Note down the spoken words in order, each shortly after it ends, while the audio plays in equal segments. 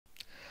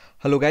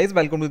Hello guys,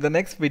 welcome to the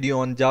next video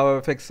on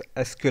JavaFX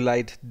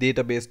Sqlite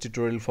database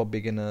tutorial for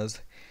beginners.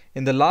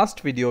 In the last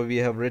video, we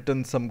have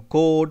written some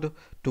code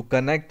to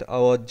connect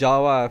our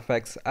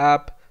JavaFX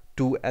app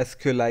to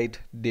Sqlite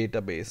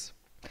database.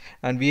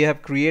 And we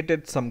have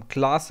created some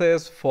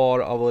classes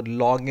for our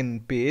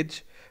login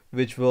page,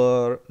 which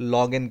were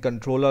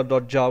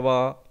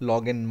logincontroller.java,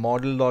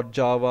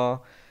 loginmodel.java,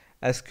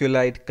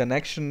 Sqlite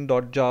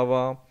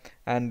connection.java,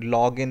 and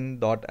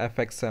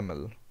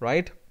login.fxml,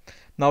 right?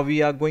 Now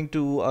we are going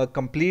to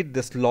complete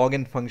this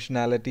login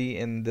functionality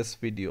in this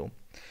video.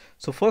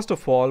 So first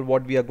of all,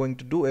 what we are going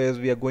to do is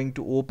we are going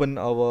to open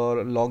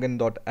our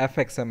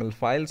login.fxml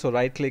file. So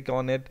right click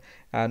on it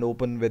and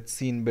open with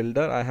scene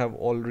builder. I have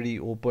already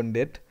opened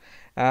it.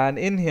 And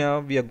in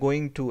here we are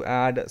going to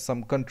add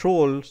some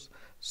controls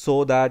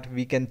so that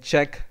we can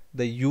check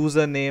the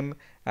username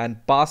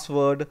and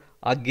password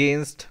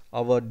against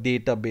our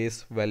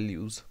database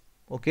values.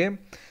 Okay,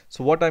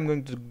 so what I'm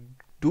going to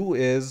do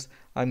is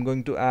I'm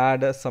going to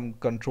add some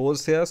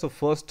controls here. So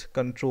first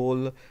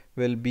control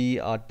will be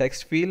a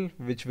text field,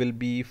 which will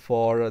be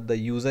for the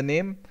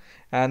username,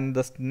 and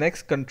the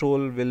next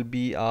control will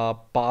be a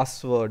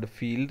password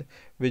field,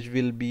 which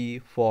will be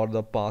for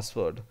the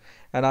password.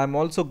 And I'm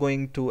also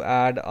going to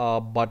add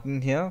a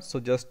button here, so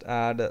just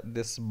add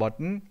this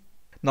button.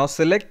 Now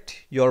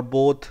select your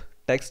both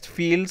text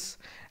fields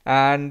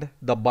and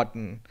the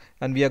button,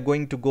 and we are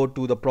going to go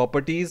to the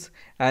properties,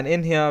 and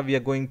in here we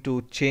are going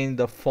to change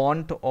the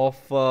font of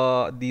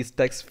these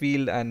text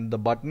field and the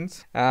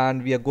buttons,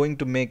 and we are going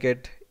to make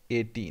it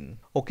 18.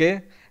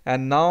 Okay,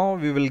 and now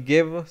we will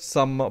give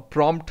some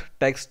prompt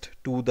text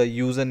to the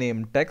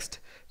username text.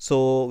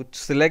 So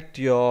select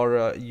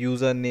your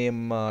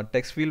username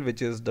text field,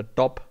 which is the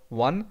top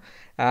one,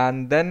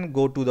 and then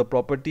go to the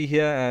property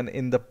here, and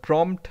in the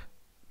prompt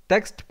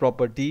text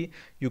property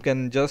you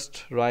can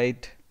just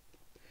write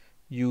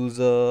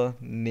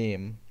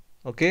username.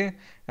 Okay,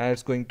 and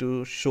it's going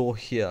to show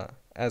here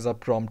as a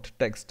prompt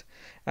text,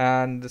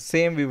 and the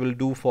same we will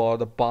do for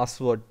the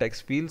password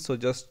text field. So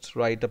just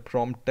write a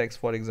prompt text,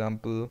 for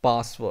example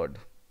password.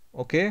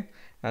 Okay,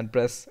 and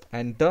press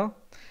enter.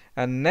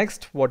 And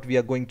next what we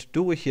are going to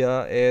do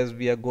here is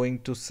we are going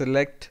to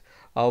select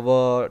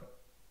our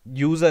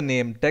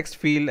username text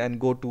field and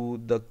go to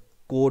the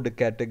code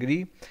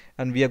category,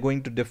 and we are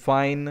going to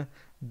define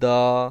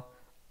the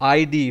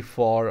ID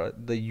for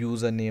the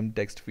username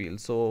text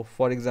field. So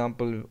for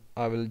example,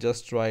 I will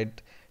just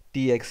write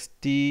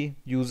txt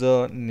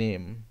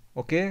username.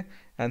 Okay,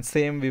 and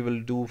same we will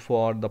do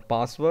for the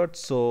password.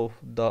 So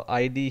the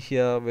ID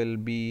here will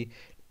be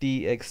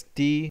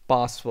txt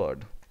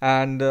password,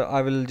 and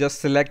I will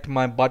just select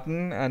my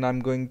button and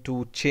I'm going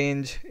to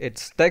change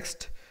its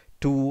text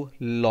to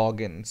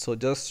login. So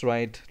just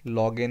write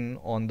login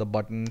on the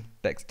button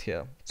text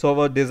here. So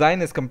our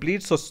design is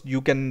complete. So you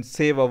can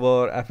save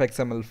our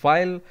fxml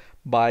file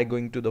by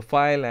going to the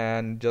file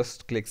and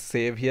just click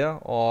save here,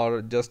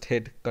 or just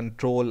hit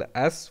Ctrl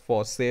S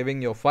for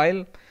saving your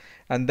file,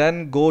 and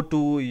then go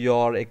to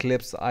your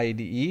Eclipse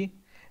IDE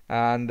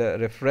and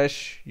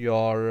refresh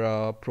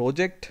your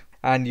project,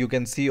 and you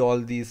can see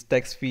all these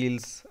text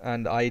fields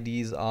and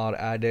IDs are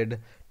added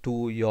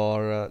to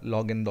your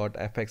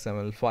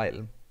login.fxml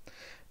file.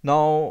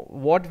 Now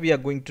what we are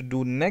going to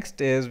do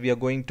next is we are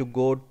going to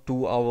go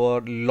to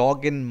our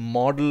login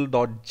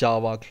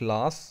model.java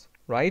class,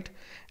 right?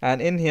 And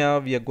in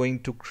here we are going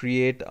to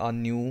create a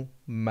new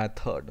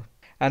method,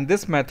 and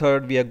this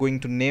method we are going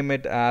to name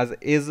it as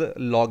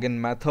isLogin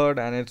method,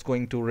 and it's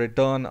going to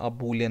return a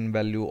boolean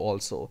value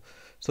also.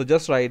 So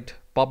just write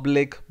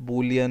public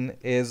boolean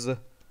is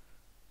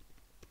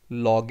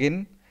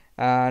login,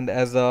 and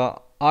as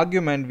a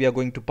argument we are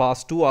going to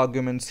pass two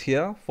arguments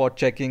here for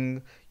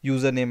checking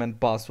username and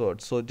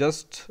password. So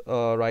just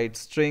write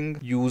string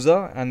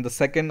user, and the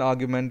second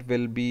argument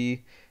will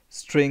be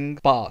string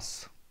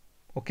pass.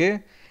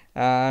 Okay,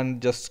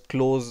 and just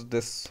close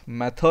this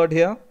method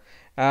here.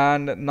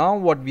 And now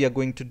what we are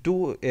going to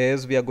do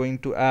is we are going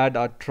to add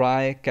a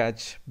try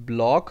catch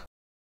block,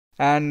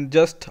 and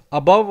just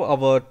above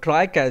our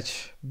try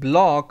catch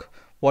block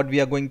what we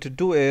are going to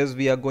do is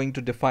we are going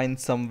to define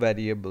some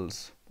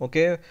variables.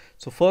 Okay,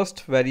 so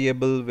first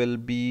variable will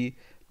be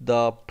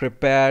the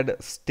prepared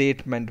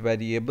statement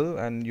variable,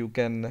 and you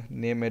can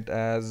name it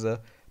as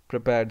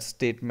prepared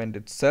statement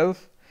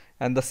itself,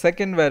 and the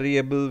second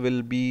variable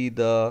will be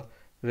the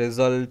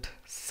result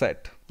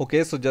set.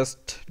 Okay, so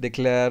just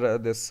declare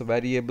this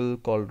variable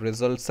called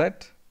result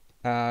set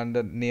and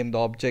name the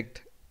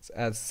object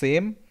as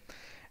same.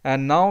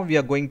 And now we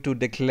are going to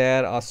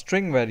declare a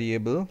string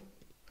variable,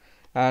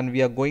 and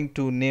we are going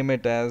to name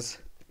it as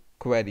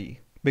query,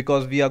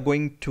 because we are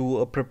going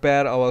to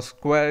prepare our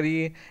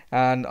query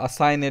and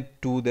assign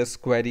it to this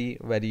query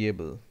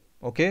variable.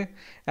 Okay,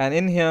 and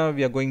in here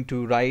we are going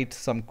to write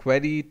some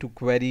query to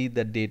query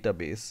the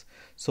database.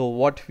 So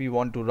what we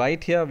want to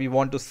write here, we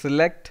want to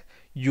select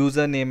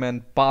username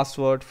and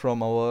password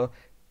from our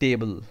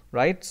table,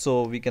 right?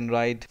 So we can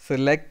write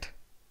select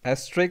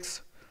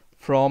asterisk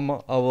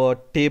from our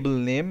table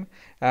name,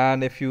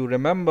 And if you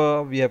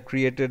remember, we have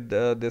created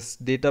this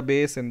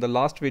database in the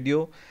last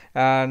video,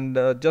 and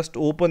just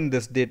open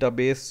this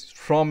database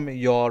from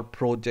your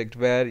project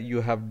where you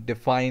have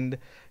defined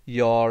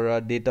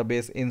your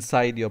database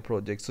inside your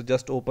project. So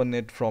just open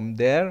it from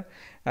there,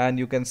 and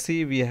you can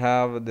see we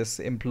have this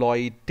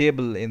employee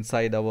table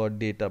inside our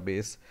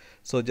database.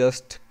 So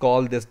just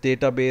call this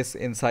database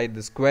inside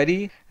this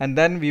query, and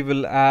then we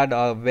will add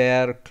a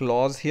where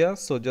clause here.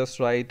 So just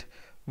write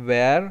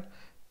where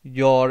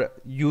your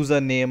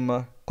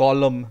username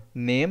column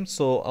name.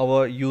 So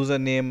our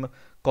username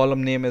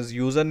column name is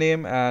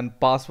username and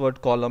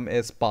password column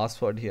is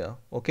password here.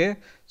 Okay,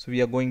 so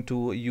we are going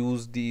to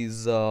use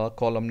these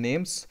column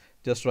names.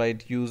 Just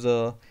write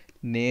user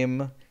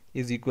name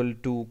is equal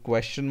to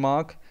question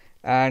mark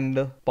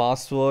and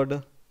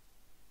password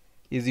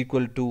is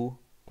equal to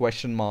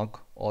question mark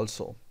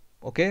also.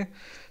 Okay,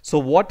 so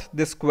what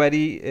this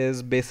query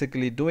is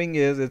basically doing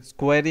is it's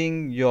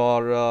querying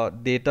your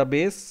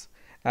database,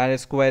 and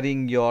it's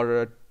querying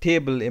your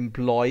table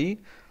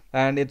employee,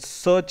 and it's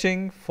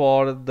searching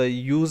for the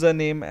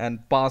username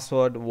and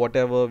password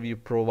whatever we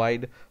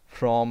provide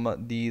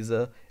from these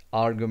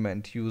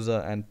argument user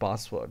and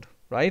password.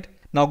 Right,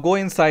 now go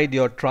inside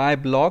your try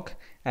block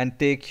and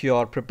take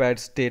your prepared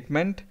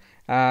statement,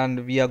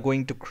 and we are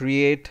going to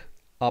create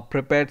a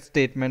prepared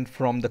statement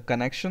from the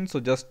connection. So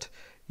just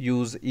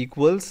use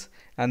equals,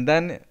 and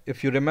then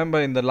if you remember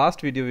in the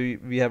last video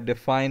we have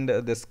defined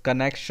this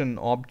connection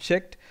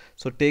object.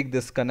 So take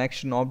this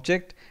connection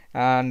object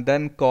and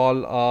then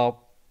call a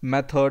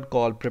method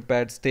called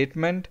prepared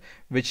statement,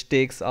 which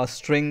takes a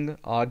string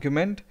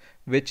argument,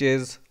 which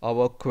is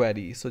our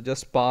query. So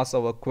just pass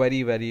our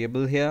query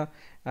variable here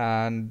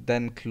and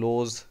then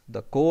close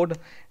the code,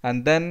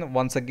 and then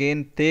once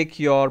again take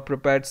your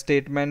prepared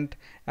statement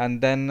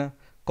and then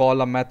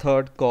call a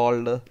method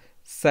called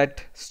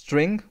set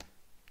string,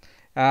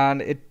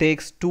 and it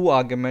takes two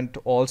arguments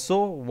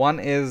also. One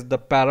is the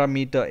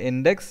parameter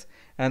index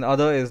and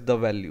other is the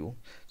value.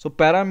 So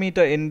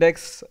parameter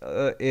index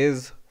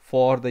is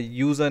for the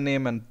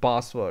username and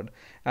password,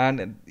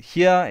 and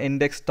here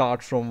index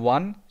starts from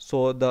 1.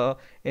 So the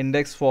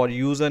index for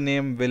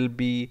username will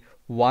be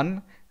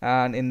 1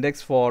 and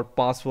index for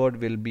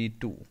password will be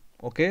 2.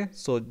 Okay,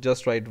 so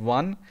just write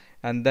 1,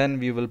 and then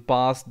we will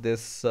pass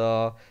this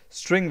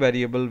string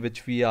variable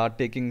which we are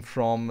taking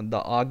from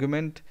the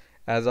argument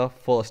as a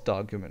first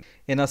argument.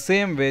 In the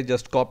same way,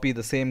 just copy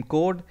the same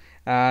code,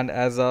 and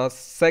as a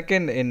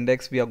second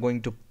index we are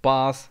going to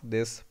pass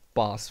this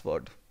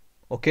password.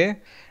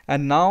 Okay,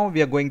 and now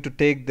we are going to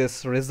take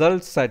this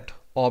result set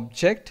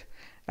object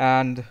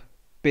and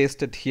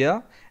paste it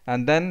here,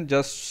 and then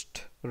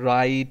just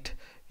write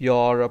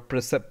your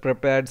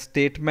prepared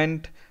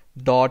statement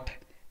dot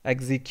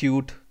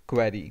execute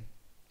query.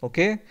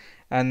 Okay,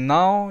 and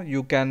now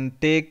you can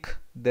take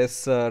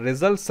this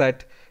result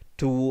set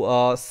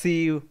to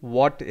see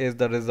what is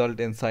the result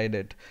inside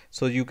it.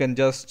 So you can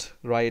just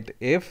write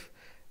if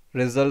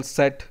result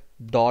set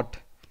dot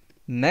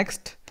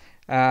next,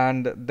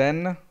 and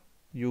then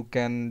you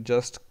can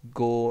just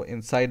go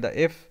inside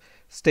the if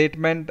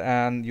statement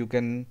and you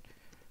can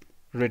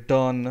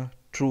return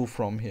true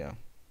from here.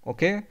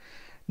 Okay,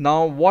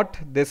 now what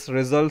this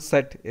result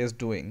set is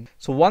doing,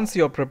 so once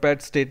your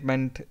prepared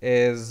statement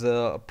is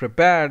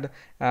prepared,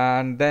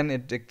 and then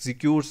it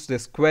executes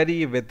this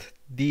query with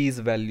these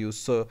values.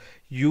 So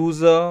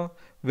user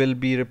will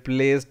be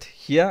replaced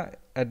here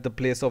at the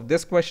place of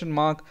this question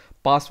mark,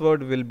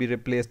 password will be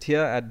replaced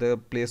here at the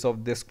place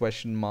of this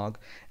question mark,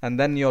 and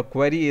then your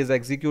query is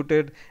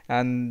executed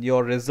and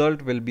your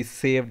result will be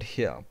saved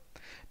here.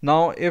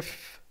 Now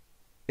if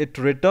it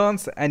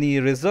returns any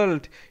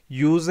result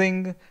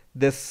using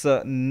this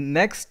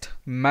next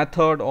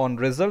method on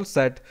result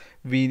set,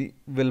 we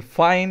will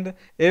find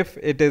if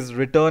it is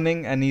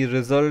returning any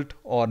result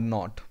or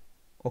not.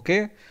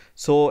 Okay,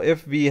 so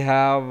if we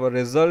have a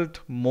result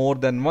more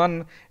than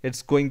 1,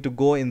 it's going to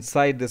go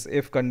inside this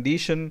if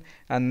condition,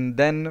 and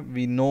then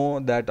we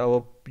know that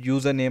our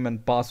username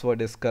and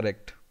password is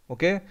correct.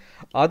 Okay,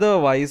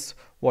 otherwise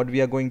what we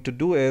are going to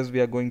do is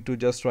we are going to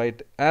just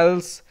write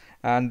else,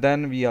 and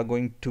then we are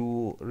going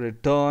to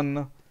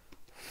return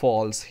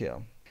false here.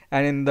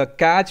 And in the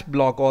catch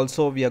block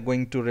also we are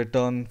going to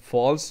return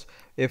false.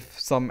 If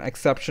some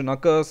exception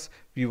occurs,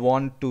 we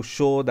want to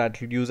show that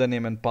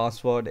username and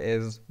password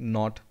is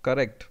not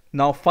correct.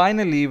 Now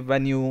finally,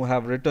 when you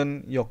have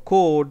written your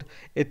code,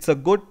 it's a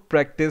good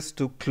practice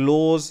to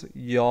close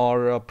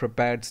your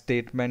prepared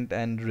statement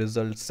and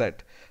result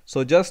set.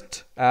 So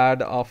just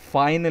add a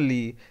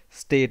finally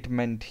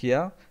statement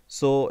here.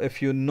 So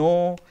if you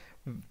know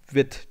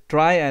with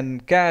try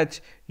and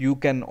catch, you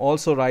can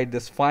also write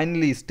this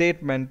finally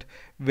statement,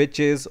 which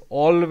is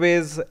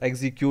always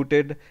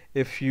executed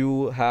if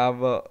you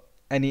have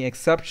any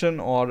exception,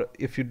 or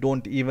if you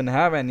don't even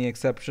have any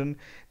exception.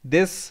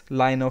 This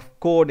line of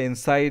code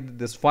inside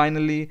this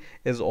finally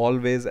is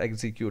always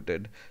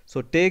executed.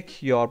 So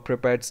take your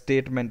prepared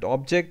statement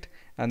object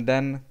and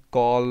then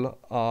call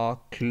a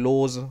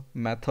close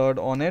method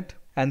on it,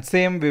 and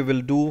same we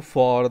will do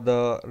for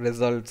the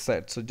result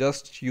set. So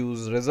just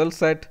use result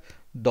set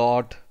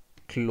dot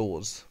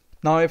close.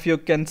 Now if you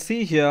can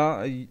see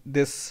here,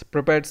 this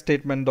prepared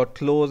statement dot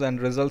close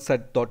and result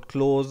set dot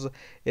close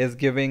is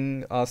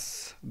giving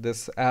us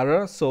this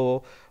error.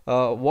 So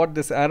what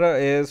this error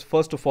is,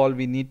 first of all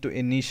we need to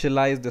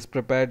initialize this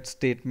prepared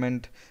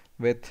statement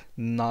with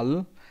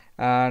null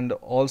and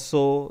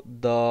also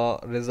the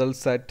result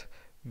set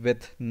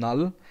with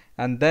null,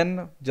 and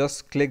then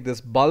just click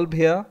this bulb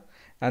here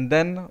and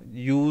then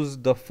use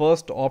the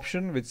first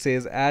option which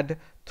says add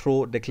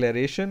throw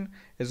declaration.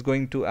 Is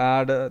going to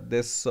add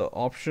this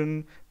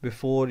option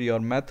before your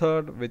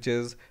method, which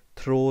is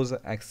throws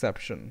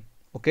exception.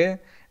 Okay,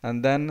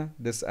 and then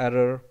this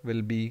error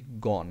will be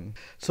gone.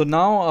 So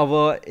now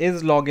our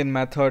isLogin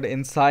method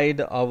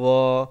inside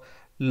our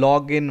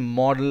login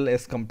model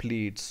is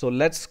complete. So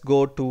let's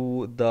go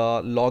to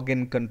the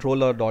login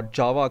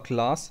controller.java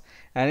class,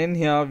 and in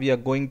here we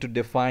are going to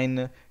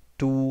define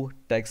two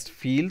text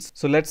fields.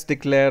 So let's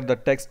declare the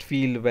text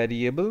field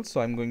variable.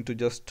 So I'm going to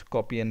just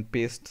copy and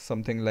paste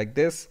something like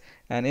this,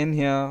 and in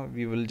here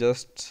we will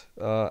just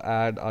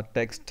add a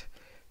text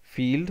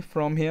field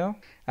from here,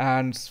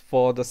 and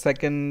for the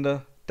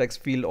second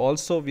text field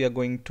also we are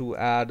going to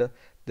add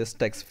this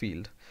text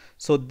field.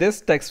 So this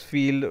text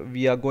field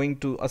we are going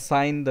to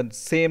assign the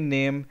same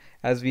name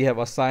as we have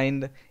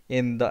assigned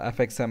in the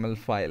fxml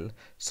file.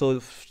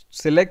 So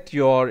select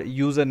your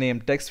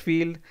username text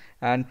field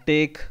and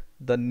take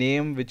the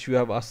name which you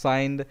have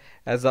assigned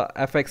as a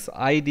fx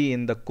id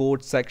in the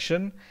code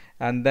section,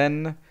 and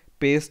then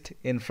paste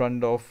in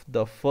front of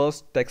the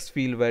first text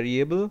field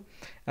variable,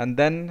 and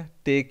then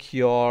take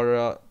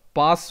your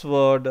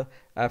password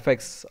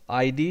fx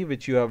id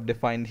which you have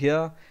defined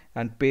here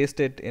and paste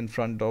it in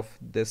front of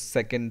this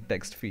second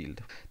text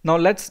field. Now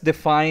let's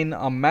define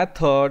a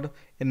method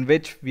in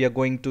which we are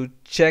going to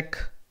check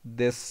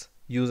this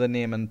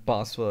username and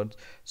password.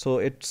 So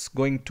it's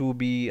going to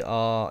be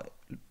a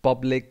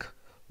public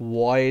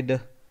void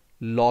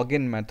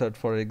login method,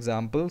 for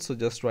example. So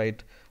just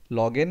write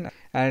login,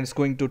 and it's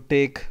going to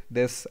take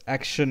this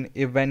action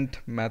event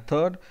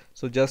method.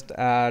 So just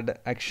add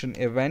action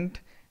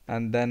event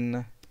and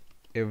then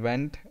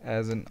event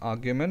as an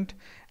argument,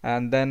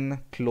 and then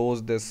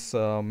close this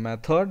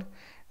method.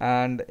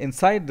 And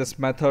inside this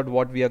method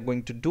what we are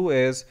going to do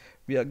is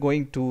we are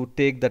going to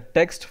take the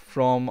text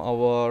from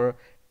our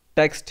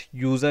text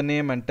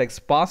username and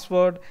text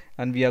password,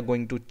 and we are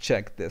going to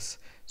check this.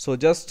 So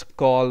just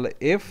call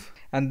if,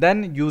 and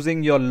then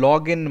using your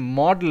login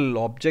model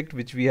object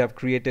which we have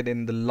created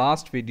in the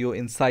last video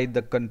inside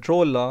the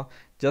controller,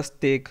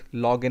 just take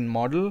login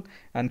model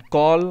and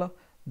call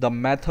the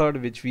method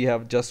which we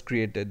have just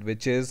created,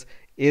 which is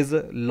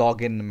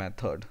login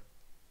method,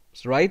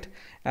 right?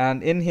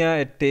 And in here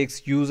it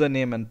takes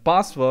username and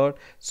password,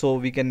 so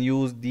we can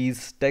use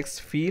these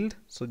text field.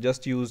 So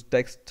just use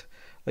text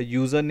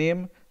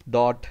username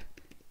dot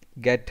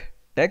get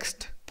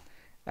text,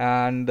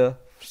 and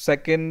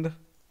second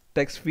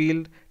text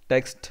field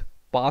text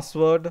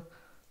password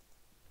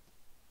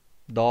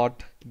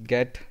dot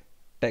get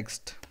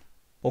text.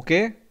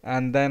 Okay,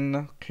 and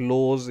then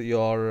close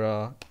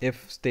your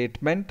if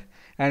statement,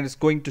 and it's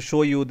going to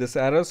show you this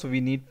error. So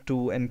we need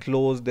to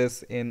enclose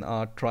this in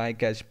a try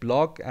catch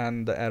block,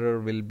 and the error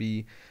will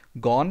be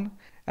gone.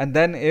 And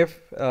then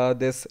if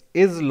this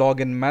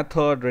isLogin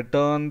method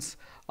returns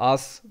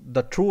us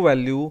the true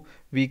value,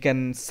 we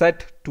can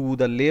set to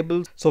the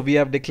label. So we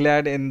have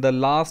declared in the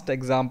last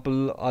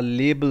example a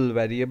label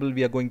variable.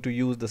 We are going to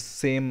use the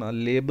same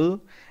label,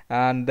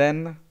 and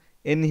then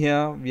in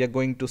here we are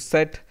going to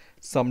set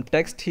some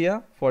text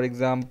here. For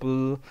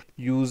example,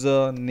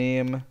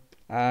 username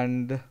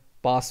and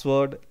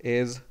password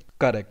is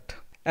correct.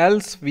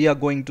 Else we are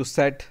going to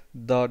set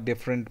the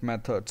different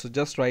method. So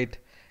just write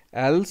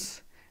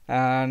else,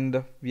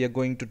 and we are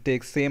going to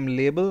take same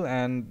label,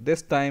 and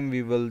this time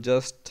we will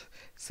just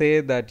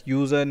say that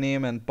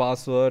username and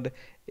password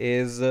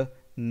is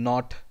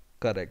not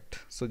correct.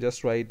 So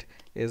just write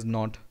is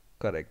not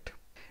correct.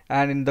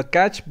 And in the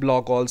catch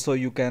block also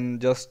you can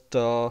just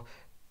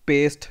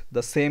paste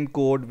the same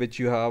code which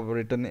you have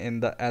written in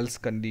the else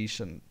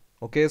condition.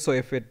 Okay, so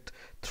if it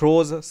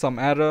throws some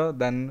error,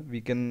 then we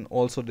can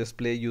also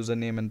display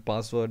username and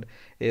password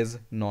is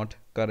not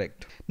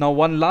correct. Now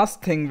one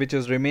last thing which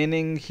is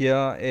remaining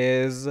here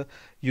is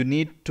you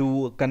need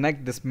to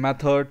connect this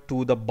method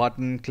to the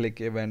button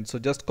click event. So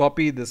just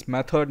copy this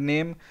method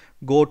name,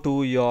 go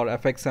to your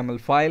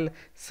fxml file,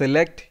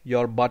 select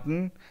your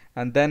button,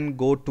 and then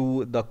go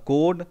to the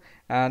code,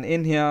 and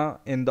in here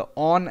in the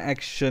on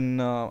action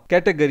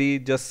category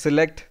just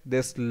select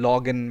this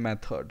login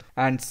method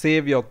and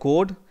save your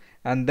code,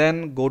 and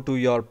then go to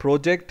your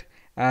project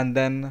and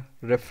then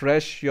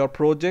refresh your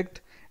project,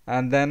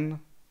 and then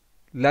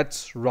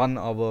let's run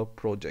our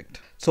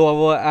project. So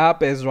our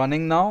app is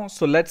running now.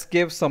 So let's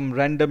give some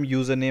random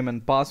username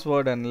and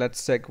password, and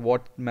let's check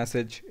what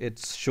message it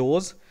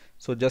shows.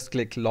 So just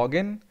click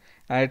login,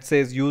 and it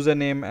says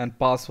username and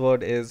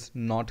password is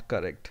not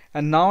correct.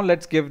 And now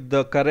let's give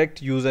the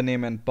correct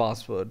username and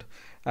password.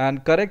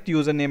 and correct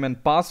username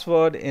and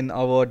password in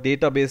our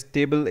database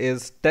table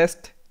is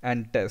test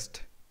and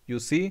test. You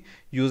see,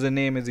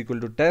 username is equal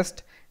to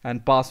test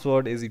and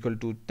password is equal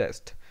to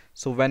test.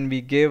 So when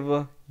we give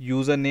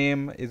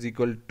username is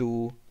equal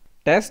to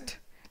test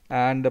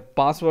and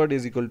password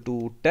is equal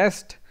to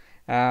test,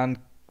 and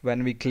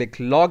when we click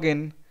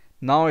login,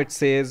 now it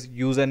says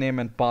username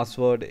and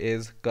password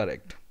is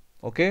correct.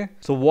 Okay,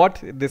 so what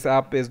this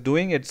app is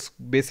doing, it's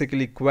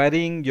basically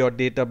querying your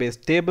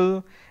database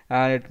table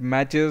and it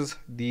matches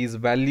these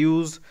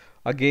values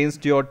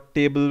against your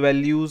table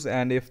values,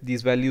 and if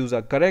these values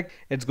are correct,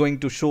 it's going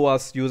to show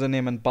us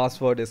username and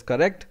password is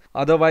correct.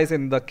 Otherwise,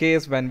 in the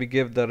case when we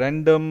give the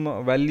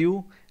random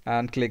value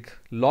and click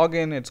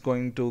login, it's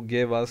going to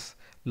give us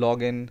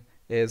login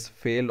is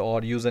failed or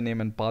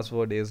username and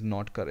password is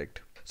not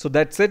correct. So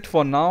that's it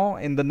for now.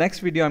 In the next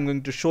video, I'm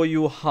going to show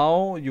you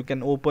how you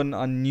can open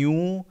a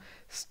new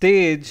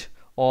stage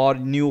or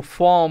new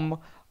form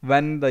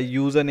when the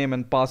username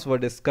and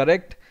password is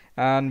correct,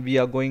 and we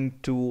are going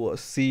to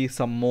see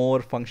some more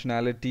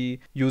functionality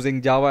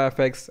using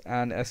JavaFX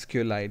and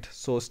SQLite.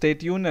 So stay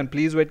tuned and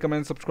please rate,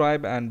 comment,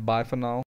 subscribe, and bye for now.